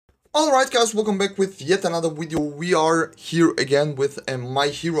Alright guys, welcome back with yet another video. We are here again with a My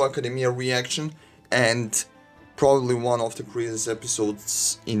Hero Academia reaction, and probably one of the craziest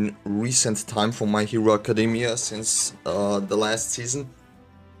episodes in recent time for My Hero Academia since the last season.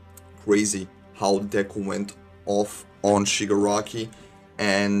 Crazy how Deku went off on Shigaraki,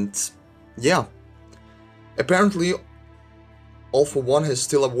 and yeah, apparently All For One has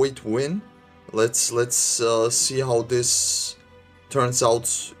still a way to win. Let's see how this turns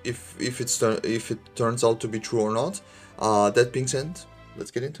out, if it turns out to be true or not. That being said,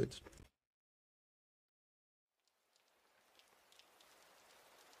 let's get into it.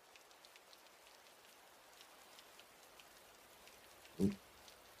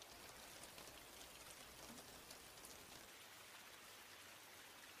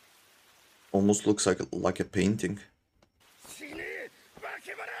 Almost looks like a painting.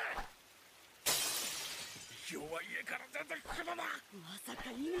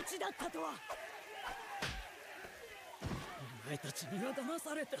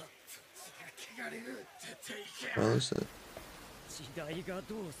 What is it?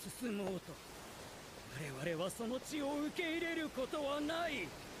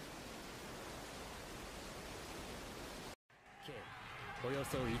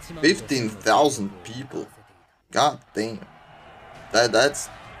 $15,000 people. God damn. That's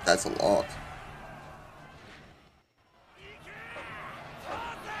a lot.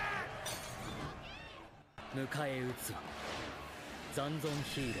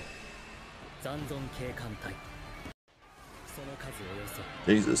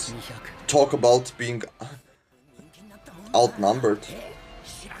 Jesus. Talk about being outnumbered.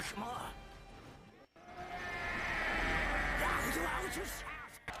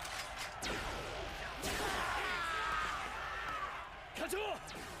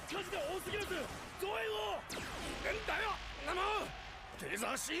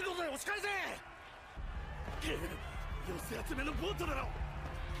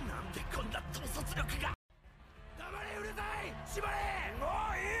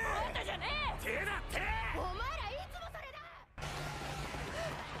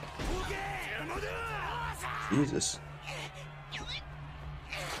 Jesus.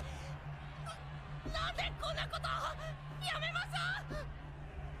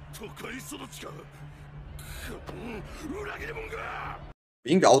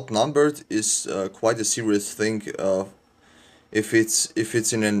 Being outnumbered is quite a serious thing. If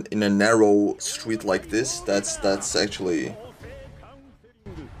it's in a narrow street like this, that's actually.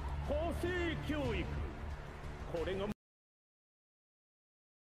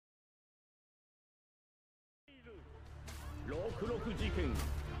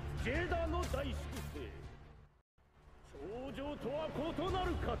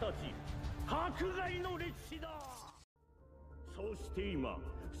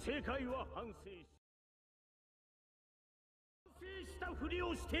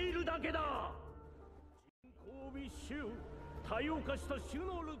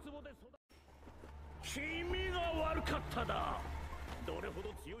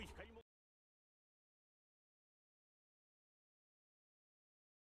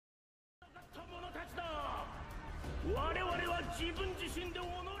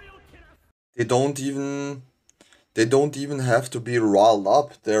 They don't even have to be riled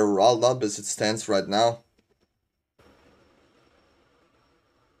up. They're riled up as it stands right now.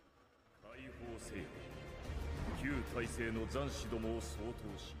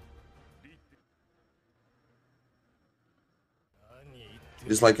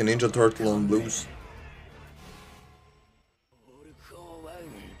 It's like a Ninja Turtle on blues.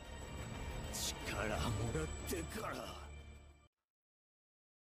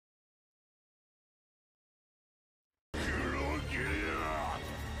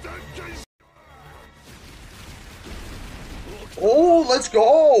 Oh, let's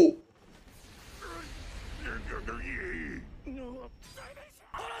go!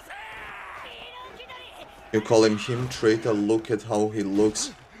 You call him traitor? Look at how he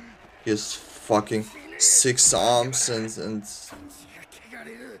looks. He has fucking 6 arms and...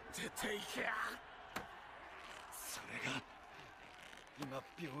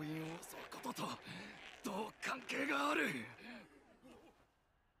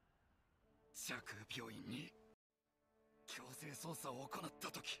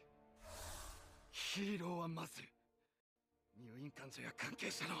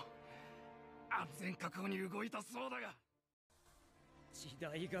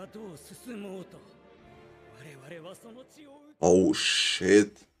 Oh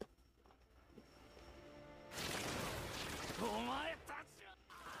shit.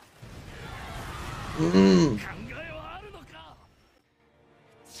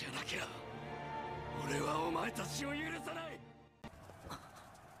 じゃなきゃ俺はお前たちを許さない。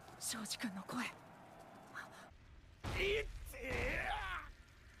庄司君の声。いって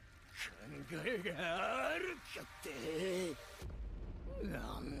考えがあるかって。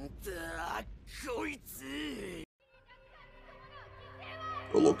なんだこいつ。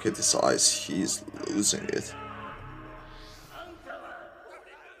 Look at his eyes, he's losing it.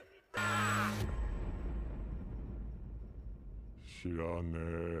 知らねえ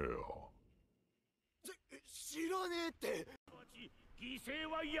よ。知らねえって。犠牲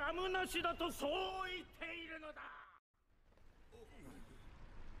はやむなしだとそう言っているのだ。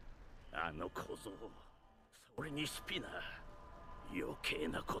あの小僧、それにスピナー、余計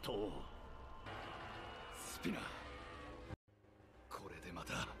なことを。スピナー、これでま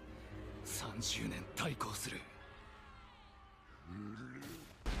た30年対抗する。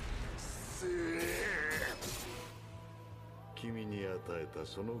君に与えた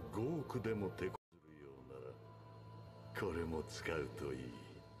その5億でも手こずるようならこれも使うといい。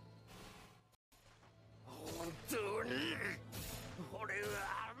本当に俺は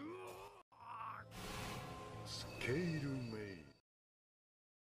スケールメイ。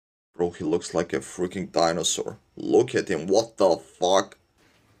 Bro, he looks like a freaking dinosaur. Look at him, what the fuck?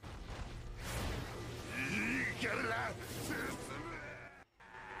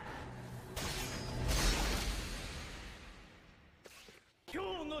 今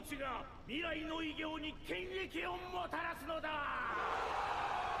日の地が未来の偉業に権益をもたらすのだ。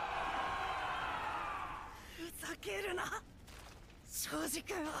ふざけるな、庄司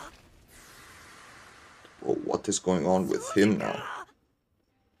君は。 Bro, what is going on with him now?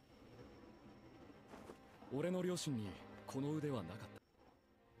 俺の両親にこの腕はなかった。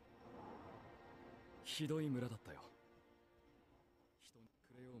ひどい村だったよ。人に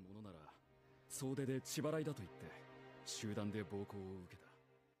くれようものなら総出で血払いだと言って集団で暴行を受けた。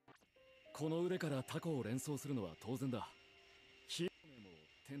この腕からタコを連想するのは当然だ。ヒーロー名も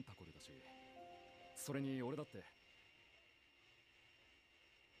テンタコルだし、それに俺だって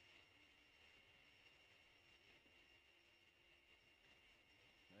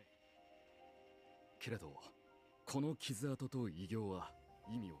けれど、この傷跡と異形は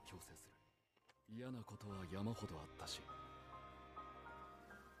意味を強制する。嫌なことは山ほどあったし。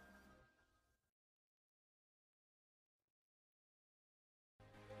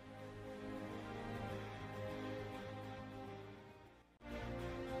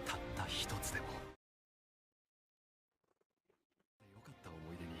たった一つでも良かった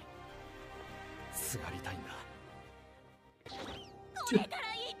思い出にすがりたいんだ。これか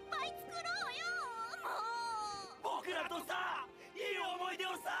らいっぱい作ろうよ、もう。僕らとさ、いい思い出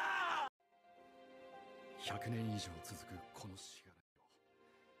をさ。100年以上続くこのしがら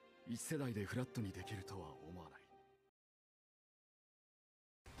みを一世代でフラットにできるとは思わない。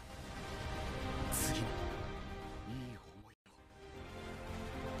次にいい思い出を。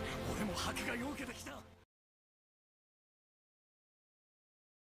俺も迫害を受けてきた。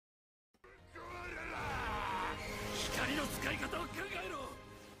光の使い方を考えろ。考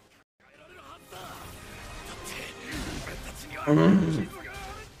えられるはずだ。だって俺たちには傷がある。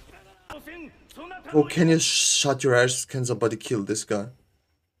Bro, can you shut your ass? Can somebody kill this guy?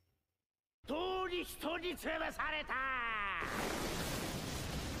 通り人に潰された。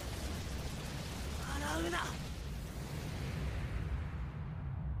笑うな、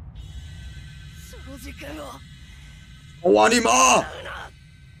庄司君を。 Oh, Anima!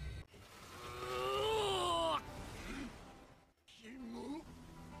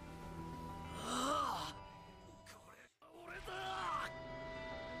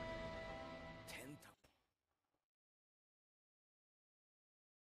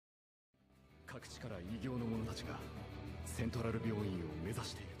 各地から異形の者たちがセントラル病院を目指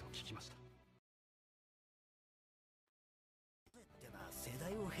していると聞きました。ってな、世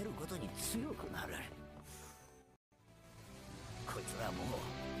代を経ることに強くなる。こいつらもう、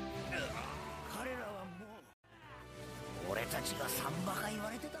彼らはもう、俺たちがサンバカ言わ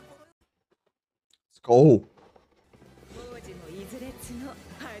れてた頃。 Let's go. 王子もいずれ角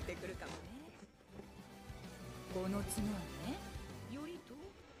生えてくるかもね。この角はね、よりと。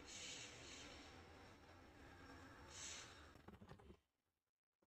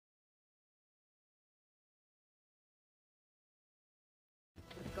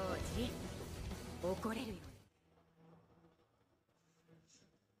王子、怒れるよ。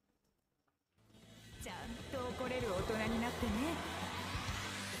ちゃんと怒れる大人になってね。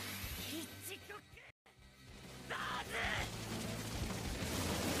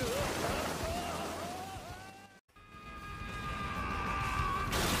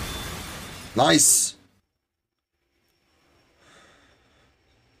Nice.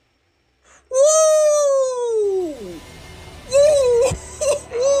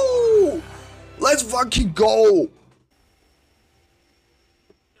 fucking go!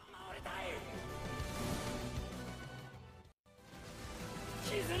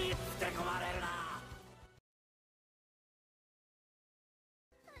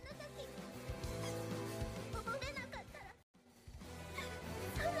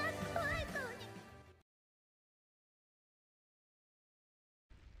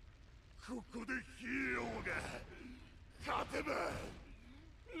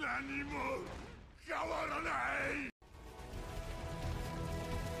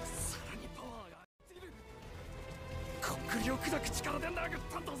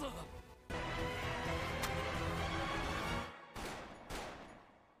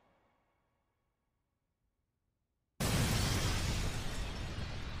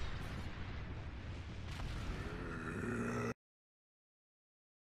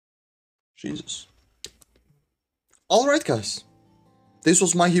 Jesus. Alright guys, this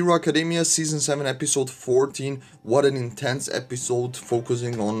was My Hero Academia Season 7 Episode 14. What an intense episode,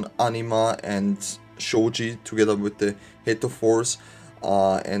 focusing on Anima and Shoji together with the Heto Force,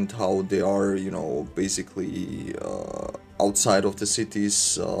 and how they are, you know, basically outside of the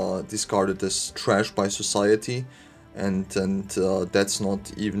cities, discarded as trash by society, and that's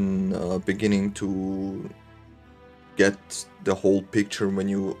not even beginning to get the whole picture when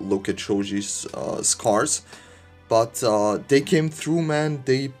you look at Shoji's scars. But they came through, man.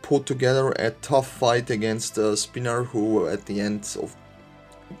 They put together a tough fight against Spinner, who at the end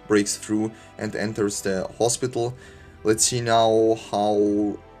breaks through and enters the hospital. Let's see now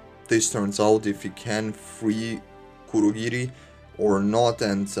how this turns out, if he can free Kurogiri or not,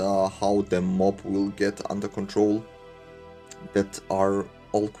 and how the mob will get under control. That are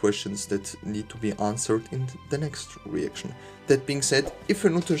all questions that need to be answered in the next reaction. That being said, if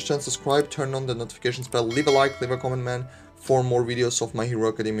you're new to the channel, subscribe, turn on the notifications bell, leave a like, leave a comment, man. For more videos of My Hero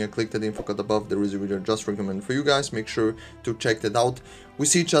Academia, click that info card above. There is a video just recommended for you guys. Make sure to check that out. We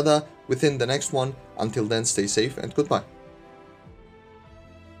see each other within the next one. Until then, stay safe and goodbye.